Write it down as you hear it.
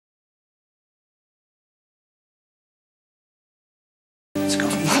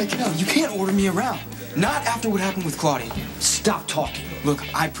Michael, you can't order me around. Not after what happened with Claudia. Stop talking. Look,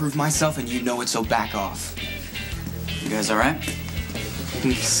 I proved myself and you know it, so back off. You guys all right? You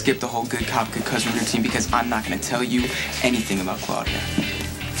can skip the whole good cop, good cousin routine because I'm not going to tell you anything about Claudia.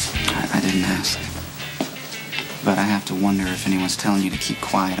 I didn't ask. But I have to wonder if anyone's telling you to keep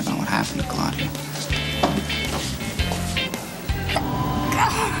quiet about what happened to Claudia.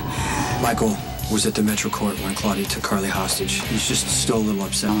 Michael was at the Metro Court when Claudia took Carly hostage. He's just still a little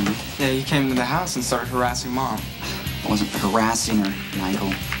upset. Yeah, he came to the house and started harassing Mom. I wasn't harassing her,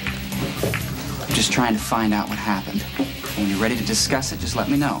 Michael. I'm just trying to find out what happened. When you're ready to discuss it, just let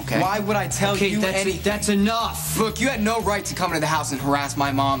me know, okay? Why would I tell you anything? That's enough. Look, you had no right to come into the house and harass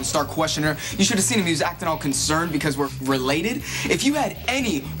my mom and start questioning her. You should have seen him. He was acting all concerned because we're related. If you had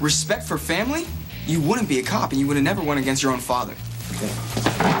any respect for family, you wouldn't be a cop and you would have never went against your own father. Okay.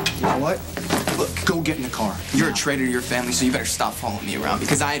 You know what? Look, go get in the car. You're a traitor to your family, so you better stop following me around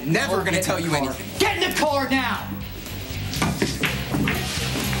because I am never going to tell you anything. Get in the car now!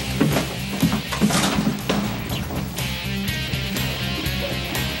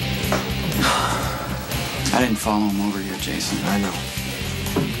 I didn't follow him over here, Jason. I know.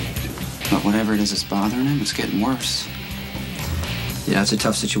 But whatever it is that's bothering him, it's getting worse. Yeah, it's a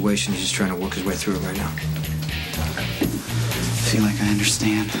tough situation. He's just trying to work his way through it right now. I feel like I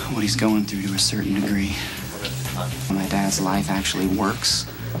understand what he's going through to a certain degree. My dad's life actually works.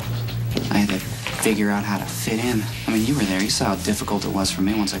 I had to figure out how to fit in. I mean, you were there. You saw how difficult it was for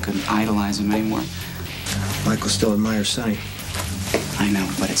me once I couldn't idolize him anymore. Michael still admires Sonny. I know,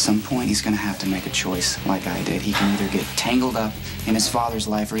 but at some point he's going to have to make a choice like I did. He can either get tangled up in his father's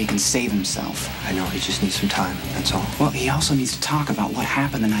life or he can save himself. I know, he just needs some time, that's all. Well, he also needs to talk about what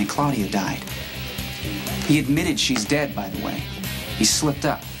happened the night Claudia died. He admitted she's dead, by the way. He slipped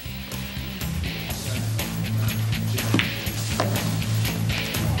up.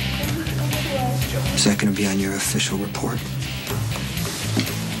 Is that going to be on your official report?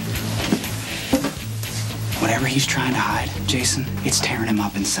 Whatever he's trying to hide, Jason, it's tearing him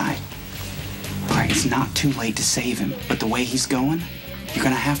up inside. All right, it's not too late to save him, but the way he's going, you're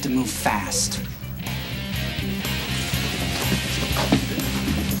gonna have to move fast.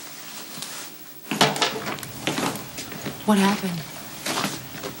 What happened?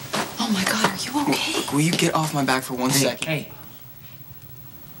 Oh my God, are you okay? Will you get off my back for one second? Hey.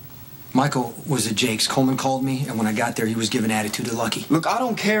 Michael was at Jake's. Coleman called me, and when I got there, he was giving attitude to Lucky. Look, I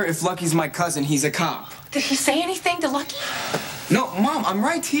don't care if Lucky's my cousin. He's a cop. Did he say anything to Lucky? No, Mom, I'm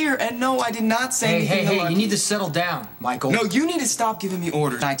right here, and no, I did not say anything to Lucky. You need to settle down, Michael. No, you need to stop giving me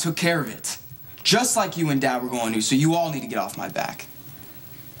orders. I took care of it. Just like you and Dad were going to, so you all need to get off my back.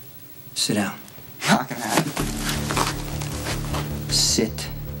 Sit down. Not gonna happen. Sit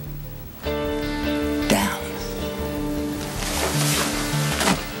down.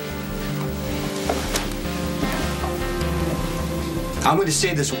 I'm going to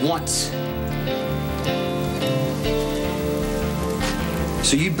say this once.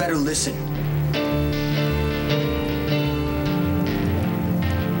 So you'd better listen.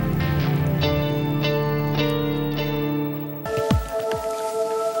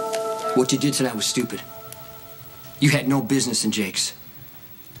 What you did tonight was stupid. You had no business in Jake's.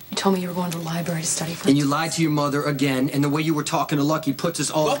 You told me you were going to the library to study for. And you lied to your mother again, and the way you were talking to Lucky puts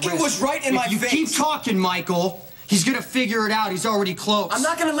us all at risk. Lucky was right in my face. If you keep talking, Michael, he's gonna figure it out. He's already close. I'm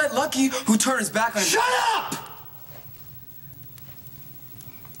not gonna let Lucky, who turned his back on... Shut up!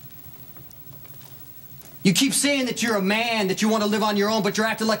 You keep saying that you're a man, that you want to live on your own, but you're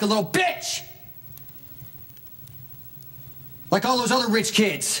acting like a little bitch! Like all those other rich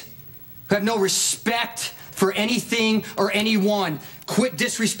kids who have no respect for anything or anyone. Quit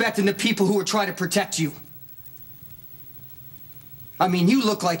disrespecting the people who are trying to protect you. I mean, you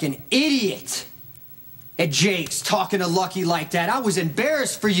look like an idiot at Jake's talking to Lucky like that. I was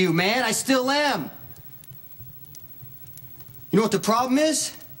embarrassed for you, man. I still am. You know what the problem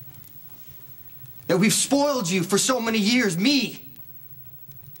is? That we've spoiled you for so many years, me.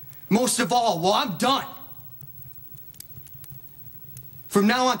 Most of all, well, I'm done. From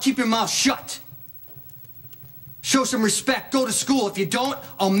now on, keep your mouth shut. Show some respect. Go to school. If you don't,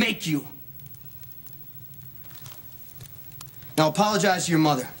 I'll make you. Now apologize to your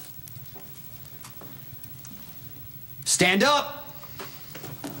mother. Stand up.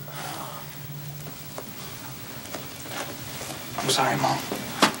 I'm sorry, Mom.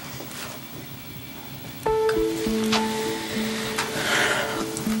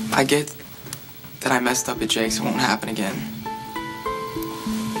 I get that I messed up at Jake's. It won't happen again.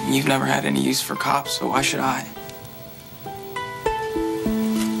 You've never had any use for cops, so why should I?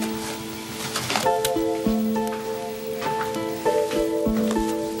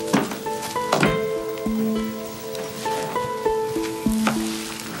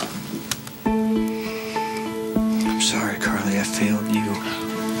 I failed you.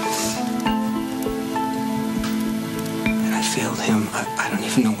 And I failed him. I don't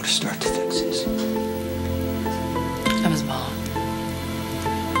even know where to start to fix this. I'm his mom.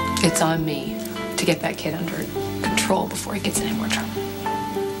 It's on me to get that kid under control before he gets in any more trouble.